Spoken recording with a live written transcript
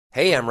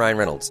Hey, I'm Ryan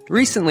Reynolds.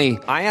 Recently,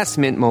 I asked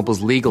Mint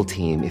Mobile's legal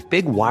team if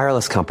big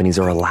wireless companies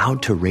are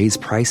allowed to raise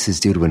prices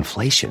due to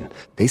inflation.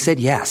 They said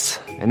yes.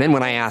 And then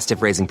when I asked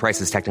if raising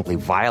prices technically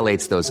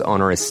violates those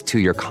onerous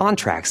two-year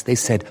contracts, they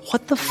said,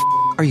 "What the f***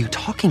 are you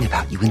talking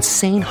about, you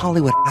insane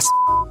Hollywood ass?"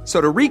 So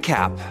to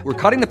recap, we're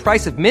cutting the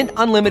price of Mint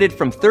Unlimited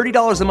from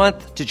 $30 a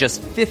month to just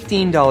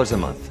 $15 a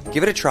month.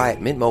 Give it a try at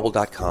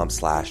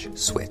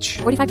mintmobile.com/switch.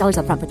 $45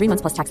 up front for 3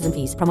 months plus taxes and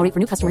fees. Promo rate for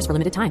new customers for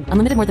limited time.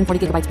 Unlimited more than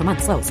 40 gigabytes per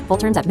month. Slows full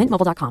terms at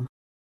mintmobile.com.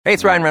 Hey,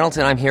 it's Ryan Reynolds,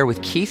 and I'm here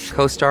with Keith,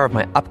 co-star of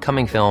my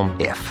upcoming film,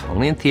 If,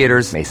 only in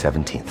theaters May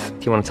 17th.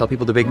 Do you want to tell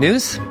people the big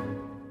news?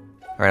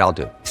 All right, I'll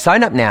do it.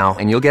 Sign up now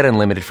and you'll get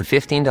unlimited for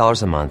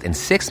 $15 a month and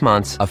 6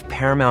 months of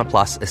Paramount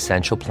Plus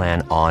Essential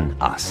Plan on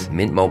us.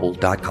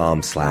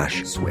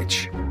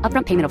 mintmobile.com/switch.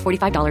 Upfront payment of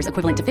 $45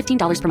 equivalent to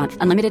 $15 per month.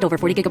 Unlimited over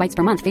 40 gigabytes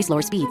per month. Face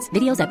lower speeds.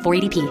 Videos at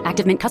 480p.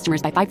 Active Mint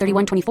customers by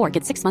 531.24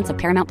 get 6 months of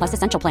Paramount Plus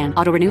Essential Plan.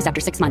 Auto renews after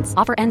 6 months.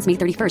 Offer ends May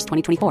 31st,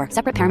 2024.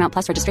 Separate Paramount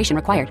Plus registration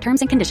required. Terms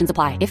and conditions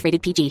apply if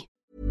rated PG.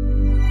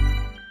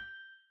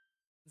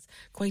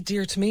 Quite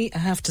dear to me, I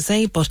have to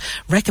say, but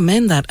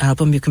recommend that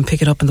album. You can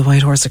pick it up in the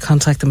White Horse or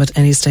contact them at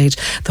any stage.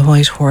 The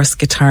White Horse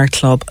Guitar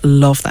Club.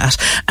 Love that.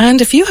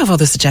 And if you have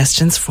other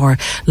suggestions for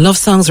love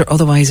songs or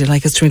otherwise you'd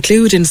like us to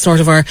include in sort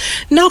of our,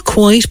 not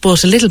quite,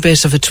 but a little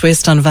bit of a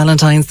twist on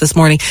Valentine's this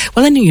morning,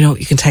 well then, you know,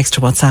 you can text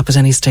or WhatsApp at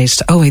any stage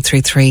to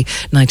 0833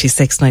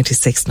 96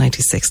 96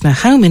 96. Now,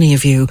 how many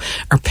of you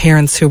are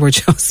parents who were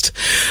just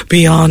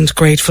beyond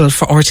grateful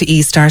for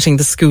RTE starting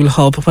the school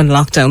hub when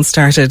lockdown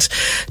started?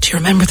 Do you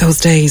remember those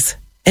days?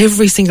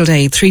 Every single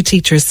day, 3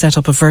 teachers set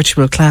up a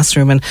virtual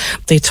classroom and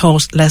they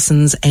taught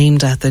lessons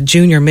aimed at the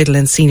junior, middle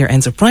and senior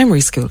ends of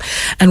primary school.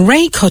 And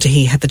Ray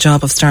Cudahy had the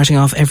job of starting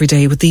off every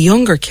day with the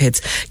younger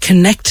kids,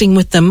 connecting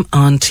with them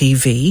on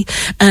TV.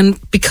 And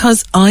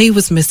because I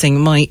was missing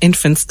my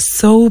infants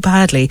so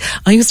badly,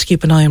 I used to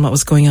keep an eye on what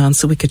was going on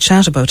so we could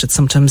chat about it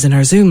sometimes in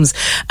our Zooms.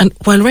 And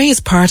while Ray is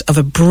part of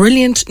a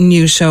brilliant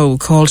new show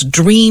called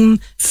Dream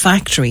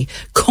Factory,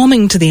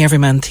 coming to the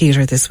Everyman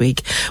Theatre this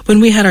week,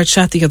 when we had our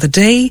chat the other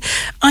day,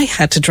 I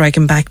had to drag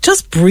him back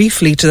just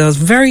briefly to those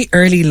very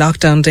early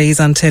lockdown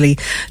days on telly,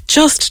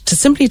 just to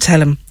simply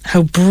tell him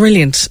how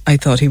brilliant I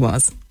thought he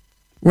was.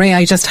 Ray,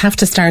 I just have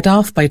to start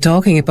off by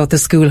talking about the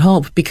school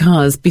hub,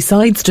 because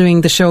besides doing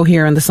the show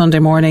here on the Sunday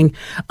morning,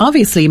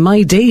 obviously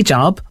my day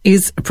job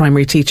is a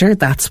primary teacher.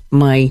 That's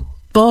my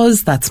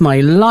buzz, that's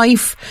my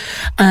life.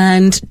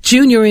 And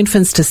junior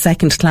infants to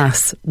second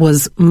class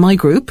was my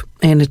group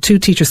in a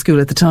 2-teacher school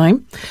at the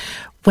time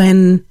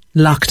when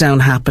lockdown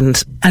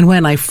happened and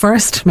when I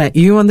first met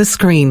you on the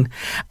screen.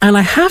 And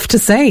I have to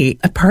say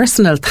a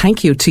personal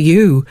thank you to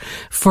you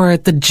for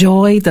the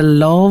joy, the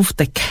love,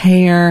 the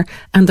care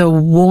and the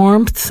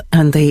warmth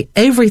and the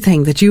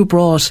everything that you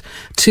brought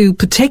to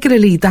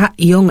particularly that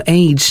young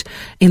age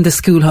in the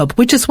school hub,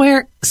 which is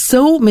where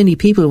so many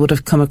people would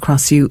have come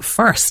across you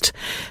first.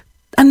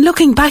 And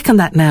looking back on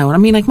that now, I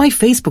mean, like, my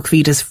Facebook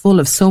feed is full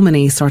of so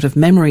many sort of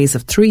memories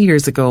of 3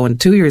 years ago and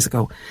 2 years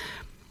ago.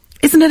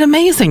 Isn't it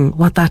amazing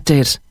what that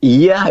did?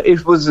 Yeah,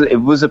 it was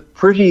a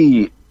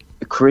pretty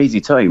crazy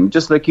time.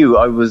 Just like you,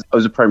 I was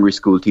a primary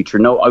school teacher.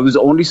 No, I was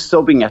only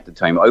subbing at the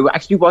time. I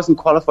actually wasn't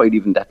qualified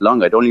even that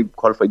long. I'd only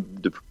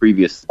qualified the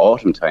previous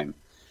autumn time.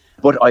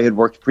 But I had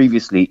worked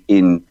previously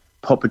in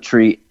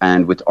puppetry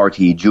and with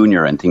RTE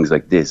Junior and things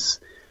like this.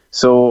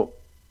 So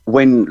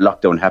when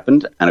lockdown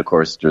happened, and of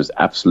course there's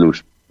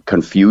absolute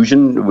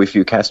confusion if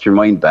you cast your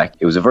mind back,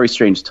 it was a very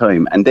strange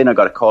time. And then I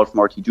got a call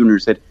from RTE Junior who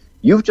said,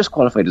 "You've just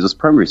qualified as a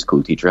primary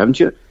school teacher, haven't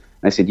you?"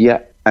 And I said,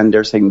 "Yeah." And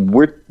they're saying,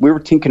 we were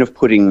thinking of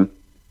putting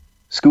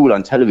school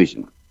on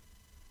television.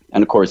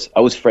 And of course, I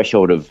was fresh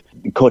out of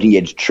cutting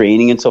edge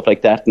training and stuff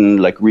like that,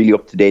 and like really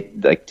up to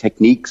date, like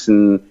techniques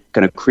and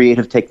kind of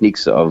creative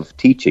techniques of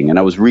teaching. And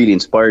I was really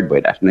inspired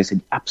by that. And I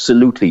said,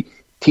 absolutely,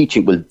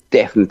 teaching will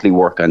definitely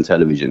work on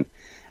television.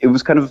 It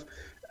was kind of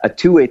a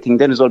two-way thing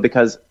then as well,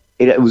 because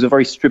it was a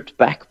very stripped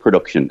back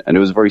production and it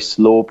was a very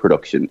slow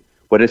production.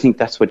 But I think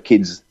that's what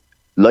kids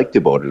liked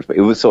about it.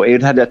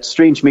 It had that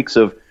strange mix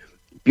of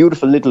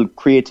beautiful little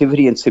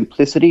creativity and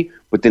simplicity,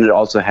 but then it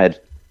also had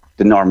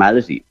the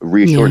normality,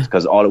 reassurance,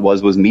 because all it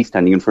was me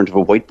standing in front of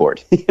a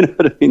whiteboard. You know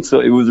what I mean? So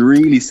it was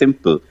really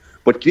simple,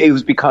 but it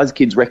was because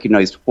kids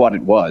recognized what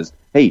it was.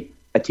 Hey,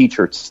 a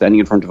teacher standing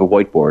in front of a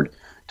whiteboard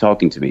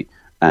talking to me.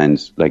 And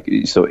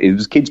so it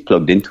was kids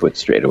plugged into it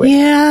straight away.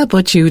 Yeah,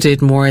 but you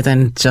did more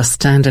than just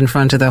stand in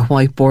front of the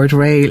whiteboard,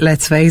 Ray.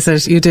 Let's face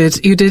it, you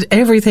did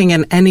everything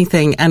and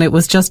anything, and it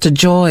was just a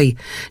joy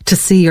to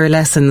see your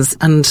lessons.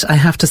 And I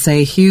have to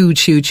say,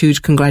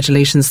 huge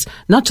congratulations,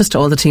 not just to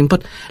all the team,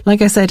 but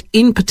like I said,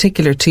 in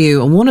particular to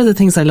you. And one of the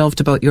things I loved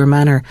about your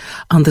manner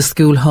on the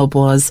school hub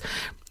was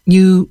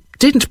you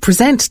didn't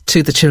present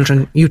to the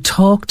children, you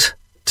talked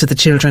to the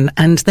children,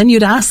 and then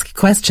you'd ask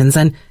questions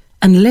and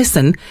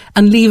listen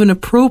and leave an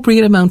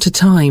appropriate amount of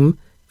time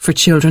for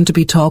children to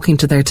be talking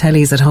to their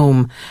tellies at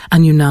home.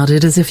 And you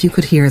nodded as if you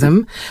could hear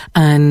them,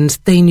 and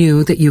they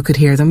knew that you could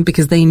hear them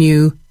because they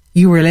knew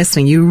you were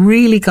listening. You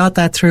really got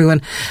that through,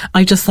 and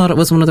I just thought it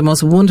was one of the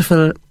most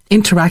wonderful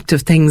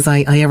interactive things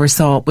I ever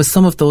saw was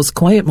some of those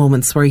quiet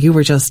moments where you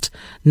were just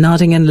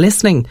nodding and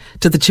listening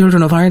to the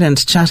children of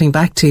Ireland chatting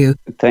back to you.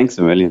 Thanks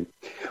a million.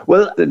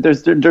 Well,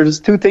 there's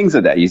two things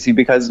of that, you see,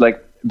 because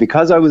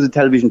I was a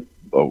television,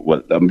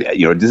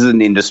 this is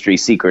an industry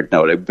secret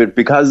now, but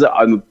because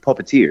I'm a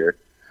puppeteer,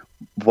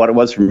 what it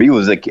was for me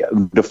was like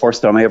the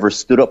first time I ever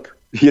stood up,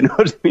 you know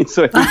what I mean?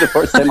 So it was the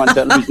first time on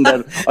television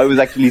that I was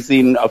actually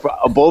seen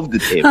above the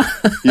table,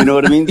 you know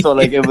what I mean? So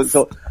like it was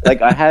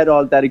I had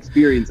all that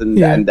experience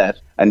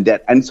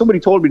and somebody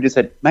told me, they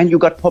said, man, you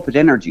got puppet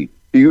energy.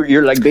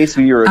 You're like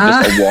basically you're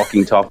just a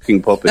walking,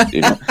 talking puppet,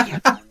 you know.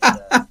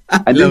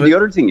 And then the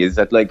other thing is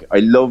that like I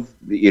love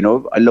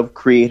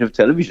creative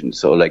television.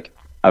 So like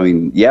I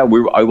mean, yeah,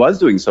 I was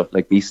doing stuff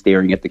like me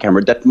staring at the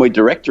camera that my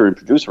director and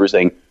producer were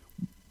saying,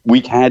 we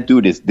can't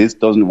do this. This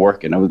doesn't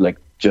work. And I was like,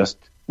 just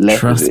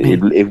let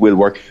it will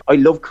work. I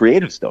love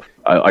creative stuff.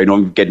 I know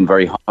I'm getting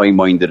very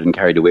high-minded and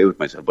carried away with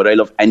myself, but I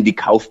love Andy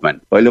Kaufman.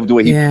 I love the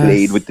way he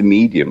played with the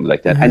medium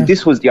like that. And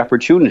this was the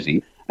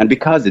opportunity. And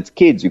because it's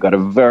kids, you got a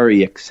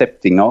very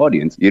accepting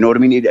audience. You know what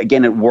I mean?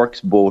 It works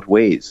both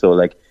ways. So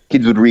like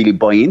kids would really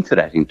buy into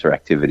that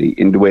interactivity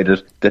in the way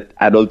that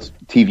adult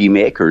TV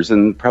makers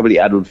and probably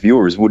adult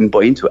viewers wouldn't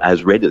buy into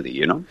as readily,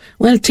 you know?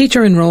 Well,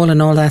 teacher in role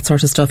and all that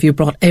sort of stuff, you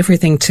brought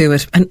everything to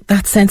it. And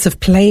that sense of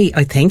play,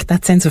 I think,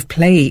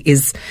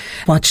 is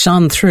what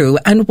shone through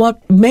and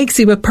what makes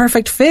you a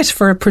perfect fit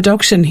for a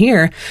production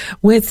here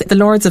with the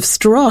Lords of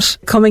Strut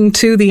coming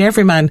to the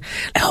Everyman.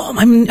 Oh,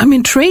 I'm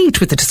intrigued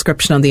with the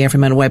description on the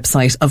Everyman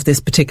website of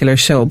this particular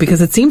show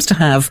because it seems to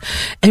have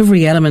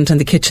every element in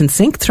the kitchen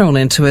sink thrown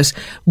into it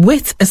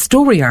with a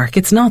story arc.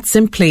 It's not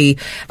simply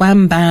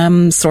wham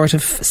bam sort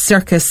of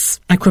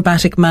circus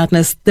acrobatic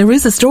madness. There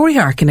is a story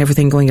arc and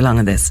everything going along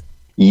in this.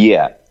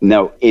 Yeah.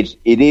 Now, it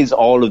is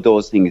all of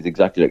those things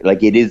exactly.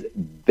 Like it is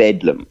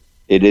bedlam.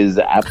 It is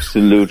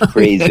absolute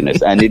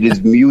craziness. And it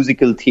is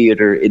musical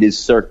theatre. It is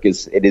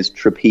circus. It is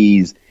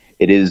trapeze.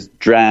 It is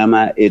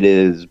drama. It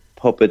is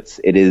puppets.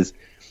 It is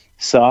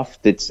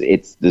soft.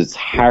 There's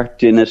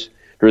heart in it.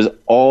 There's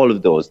all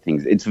of those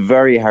things. It's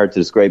very hard to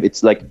describe.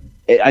 It's like,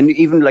 and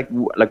even like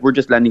we're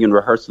just landing in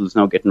rehearsals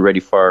now, getting ready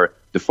for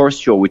the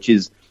first show, which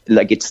is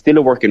like it's still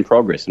a work in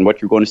progress. And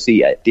what you're going to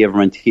see at the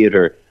Everyman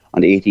Theatre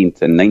on the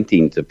 18th and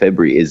 19th of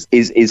February is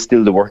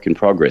still the work in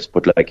progress.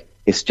 But like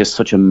it's just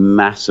such a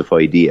massive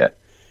idea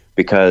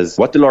because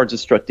what the Lords of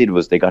Strut did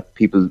was they got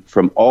people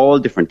from all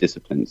different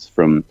disciplines,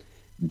 from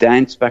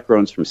dance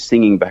backgrounds, from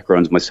singing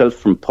backgrounds, myself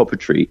from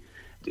puppetry.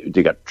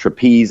 They got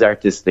trapeze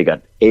artists, they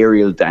got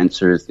aerial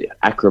dancers, the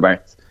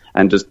acrobats,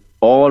 and just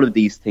all of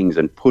these things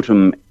and put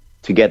them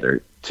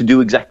together to do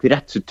exactly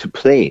that, to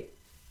play.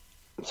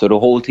 So the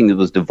whole thing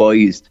was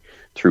devised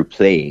through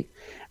play.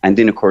 And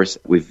then, of course,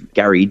 with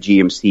Gary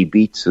GMC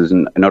Beats, who's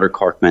another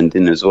Cork man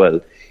in as well,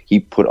 he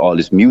put all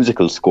his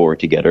musical score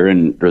together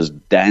and there's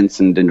dance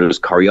and then there's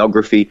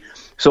choreography.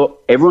 So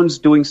everyone's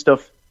doing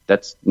stuff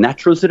that's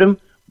natural to them,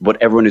 but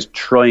everyone is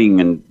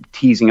trying and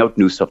teasing out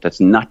new stuff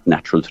that's not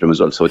natural to them as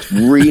well. So it's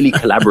really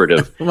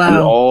collaborative. Wow. And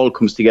it all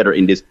comes together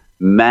in this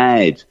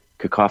mad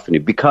cacophony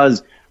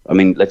because, I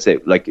mean, let's say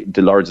like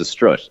the Lords of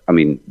Strut, I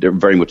mean, they're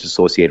very much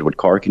associated with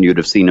Cork and you'd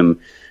have seen them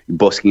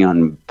busking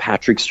on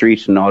Patrick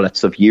Street and all that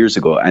stuff years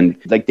ago. And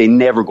like they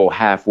never go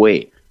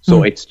halfway.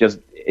 So it's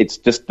just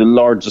the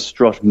Lords of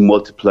Strut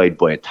multiplied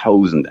by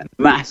 1,000 and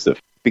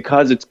massive.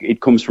 Because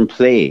it comes from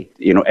play,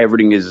 you know,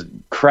 everything is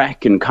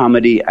crack and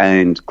comedy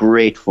and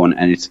great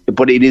fun,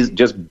 but it is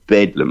just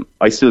bedlam.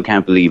 I still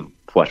can't believe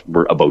what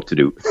we're about to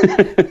do.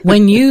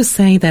 When you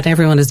say that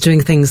everyone is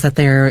doing things that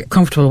they're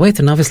comfortable with,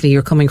 and obviously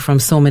you're coming from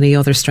so many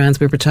other strands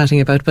we were chatting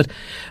about, but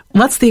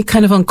what's the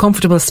kind of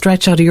uncomfortable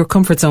stretch out of your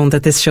comfort zone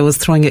that this show is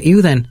throwing at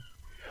you then?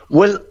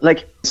 Well,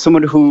 like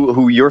someone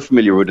who you're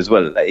familiar with as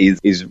well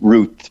is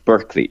Ruth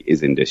Berkeley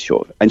is in this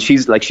show, and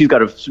she's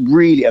got a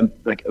really a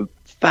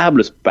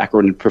fabulous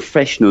background in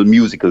professional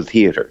musical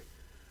theatre.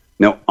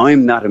 Now,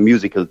 I'm not a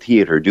musical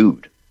theatre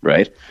dude,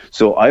 right?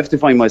 So I have to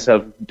find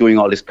myself doing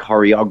all this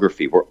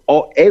choreography where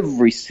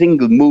every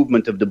single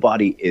movement of the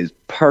body is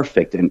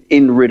perfect and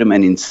in rhythm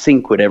and in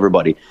sync with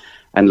everybody.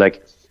 And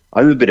like,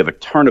 I'm a bit of a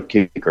turnip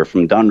kicker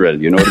from Donrell,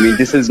 you know what I mean?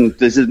 This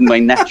isn't my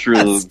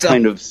natural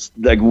kind of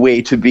like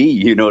way to be,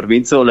 you know what I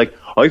mean? So like,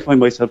 I find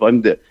myself,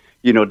 I'm the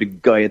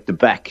guy at the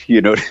back,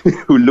 you know,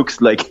 who looks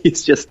like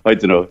he's just, I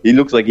don't know, he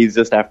looks like he's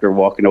just after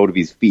walking out of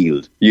his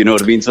field, you know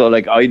what I mean? So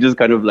like, I just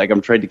kind of like,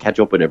 I'm trying to catch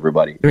up with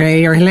everybody.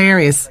 Ray, you're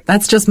hilarious.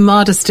 That's just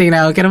modesty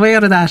now. Get away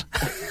out of that.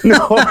 No,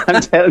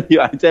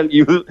 I'm telling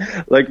you,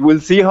 like,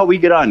 we'll see how we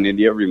get on in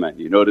the Everyman,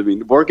 you know what I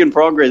mean? Work in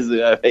progress,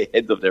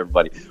 heads up to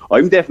everybody.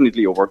 I'm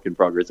definitely a work in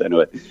progress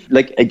anyway.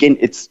 Like, again,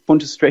 it's fun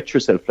to stretch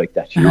yourself like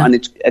that, you know,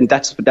 and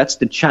that's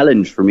the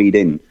challenge for me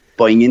then.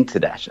 Buying into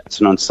that. It's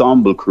an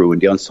ensemble crew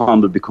and the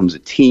ensemble becomes a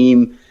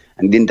team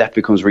and then that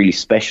becomes really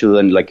special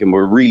and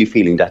we're really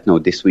feeling that now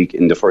this week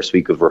in the first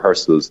week of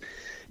rehearsals,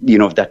 you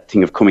know, that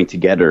thing of coming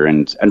together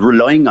and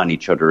relying on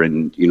each other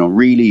and, you know,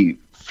 really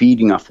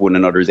feeding off one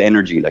another's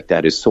energy like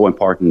that is so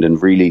important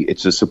and really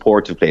it's a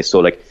supportive place. So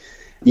like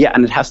Yeah,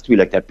 and it has to be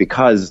like that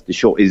because the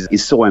show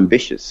is so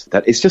ambitious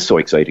that it's just so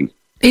exciting.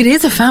 It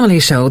is a family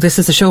show. This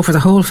is a show for the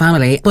whole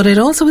family, but it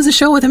also is a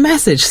show with a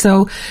message.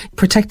 So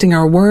protecting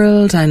our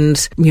world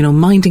and,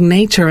 minding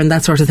nature and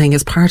that sort of thing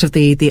is part of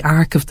the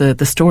arc of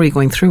the story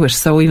going through it.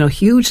 So,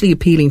 hugely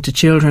appealing to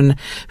children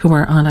who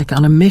are on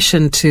a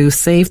mission to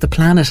save the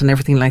planet and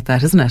everything like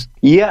that, isn't it?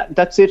 Yeah,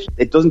 that's it.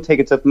 It doesn't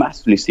take itself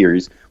massively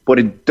serious, but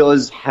it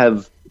does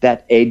have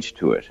that edge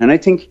to it. And I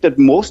think that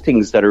most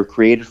things that are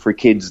created for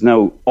kids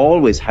now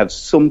always have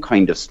some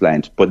kind of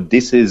slant, but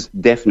this is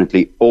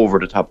definitely over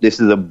the top. This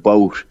is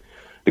about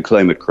the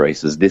climate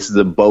crisis. This is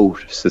about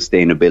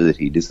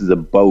sustainability. This is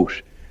about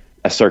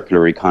a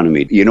circular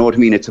economy. You know what I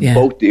mean? It's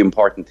about the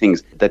important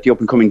things that the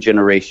up-and-coming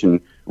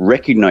generation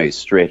recognise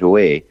straight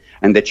away,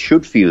 and that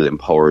should feel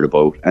empowered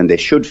about, and they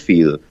should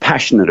feel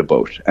passionate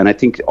about. And I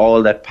think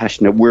all that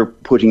passion that we're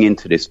putting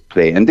into this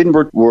play, and then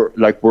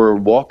we're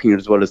walking it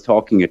as well as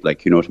talking it,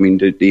 like, you know what I mean?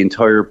 The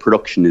entire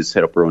production is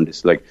set up around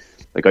this. Like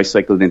I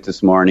cycled in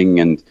this morning,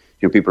 and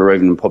people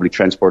arriving in public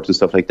transport and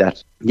stuff like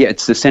that. Yeah,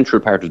 it's the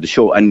central part of the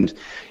show, and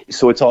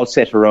so it's all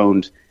set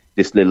around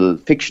this little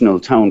fictional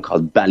town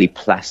called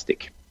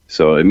Ballyplastic.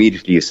 So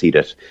immediately you see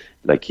that,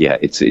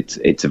 it's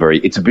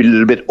a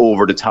little bit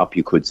over the top,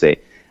 you could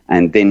say.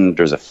 And then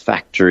there's a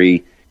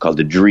factory called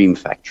the Dream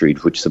Factory,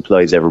 which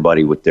supplies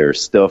everybody with their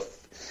stuff.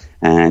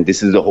 And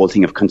this is the whole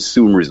thing of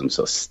consumerism.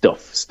 So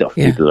stuff.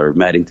 Yeah. People are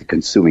mad into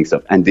consuming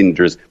stuff. And then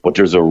there's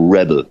a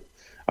rebel.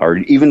 Or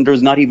even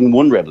there's not even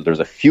one rebel. There's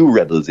a few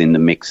rebels in the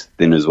mix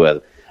then as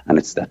well. And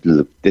it's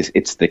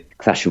it's the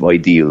clash of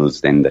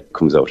ideals then that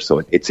comes out.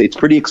 So it's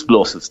pretty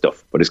explosive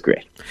stuff, but it's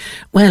great.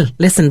 Well,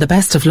 listen, the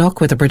best of luck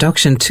with the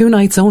production. 2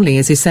 nights only,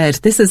 as you said.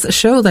 This is a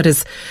show that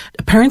is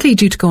apparently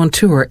due to go on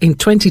tour in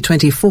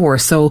 2024.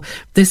 So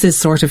this is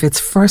sort of its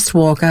first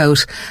walk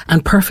out,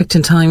 and perfect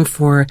in time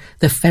for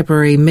the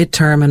February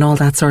midterm and all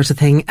that sort of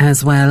thing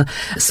as well.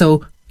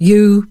 So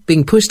you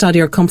being pushed out of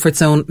your comfort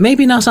zone,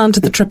 maybe not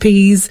onto the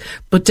trapeze,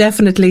 but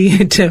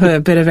definitely to a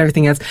bit of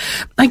everything else.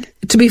 Like,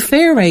 to be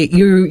fair, Ray,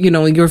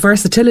 your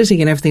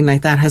versatility and everything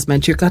like that has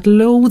meant you've got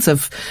loads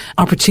of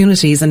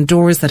opportunities and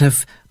doors that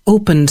have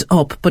opened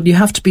up, but you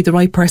have to be the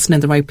right person in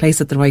the right place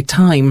at the right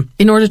time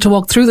in order to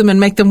walk through them and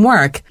make them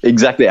work.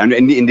 Exactly. And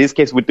in this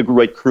case, with the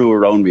right crew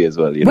around me as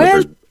well.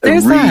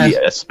 There's really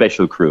a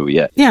special crew,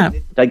 yeah. Yeah.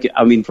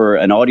 For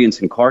an audience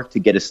in Cork to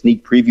get a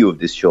sneak preview of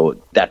this show,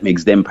 that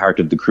makes them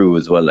part of the crew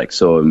as well.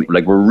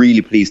 We're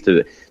really pleased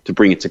to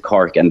bring it to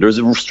Cork, and there's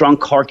a strong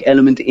Cork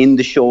element in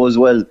the show as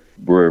well.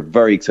 We're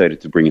very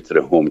excited to bring it to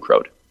the home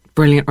crowd.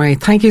 Brilliant, Ray.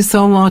 Thank you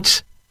so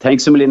much.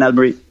 Thanks a million,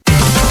 Albury.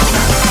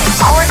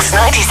 Cork's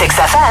 96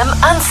 FM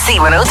and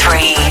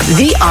C103.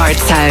 The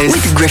Arts House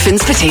with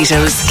Griffin's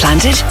Potatoes.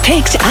 Planted,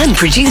 picked and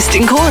produced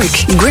in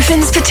Cork.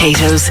 Griffin's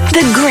Potatoes,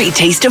 the great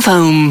taste of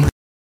home.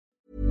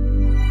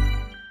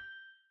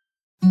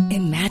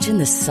 Imagine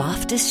the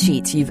softest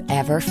sheets you've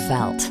ever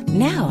felt.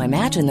 Now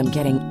imagine them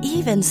getting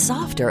even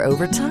softer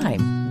over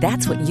time.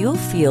 That's what you'll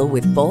feel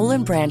with Boll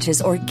 &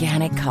 Branch's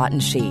organic cotton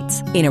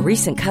sheets. In a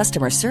recent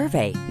customer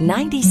survey,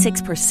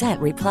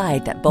 96%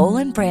 replied that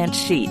Boll & Branch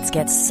sheets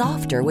get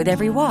softer with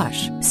every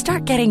wash.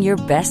 Start getting your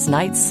best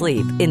night's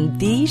sleep in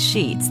these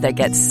sheets that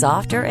get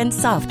softer and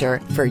softer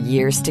for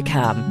years to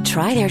come.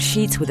 Try their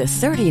sheets with a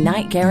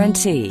 30-night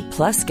guarantee.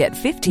 Plus, get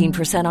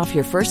 15% off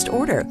your first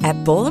order at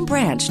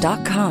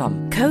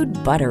bollandbranch.com. Code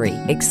BUTTERY.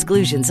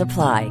 Exclusions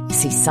apply.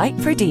 See site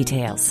for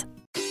details.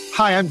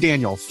 Hi, I'm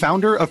Daniel,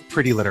 founder of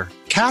Pretty Litter.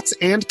 Cats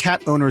and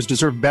cat owners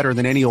deserve better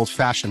than any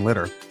old-fashioned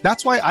litter.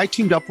 That's why I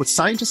teamed up with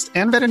scientists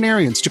and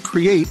veterinarians to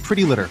create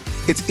Pretty Litter.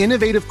 Its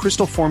innovative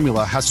crystal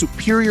formula has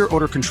superior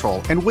odor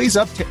control and weighs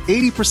up to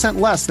 80%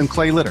 less than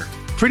clay litter.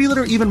 Pretty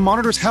Litter even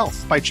monitors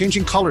health by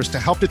changing colors to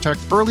help detect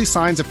early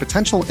signs of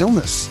potential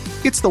illness.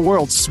 It's the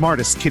world's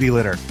smartest kitty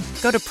litter.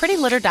 Go to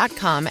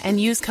prettylitter.com and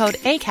use code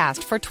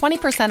ACAST for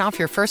 20% off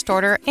your first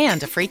order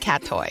and a free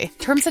cat toy.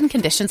 Terms and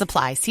conditions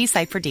apply. See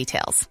site for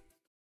details.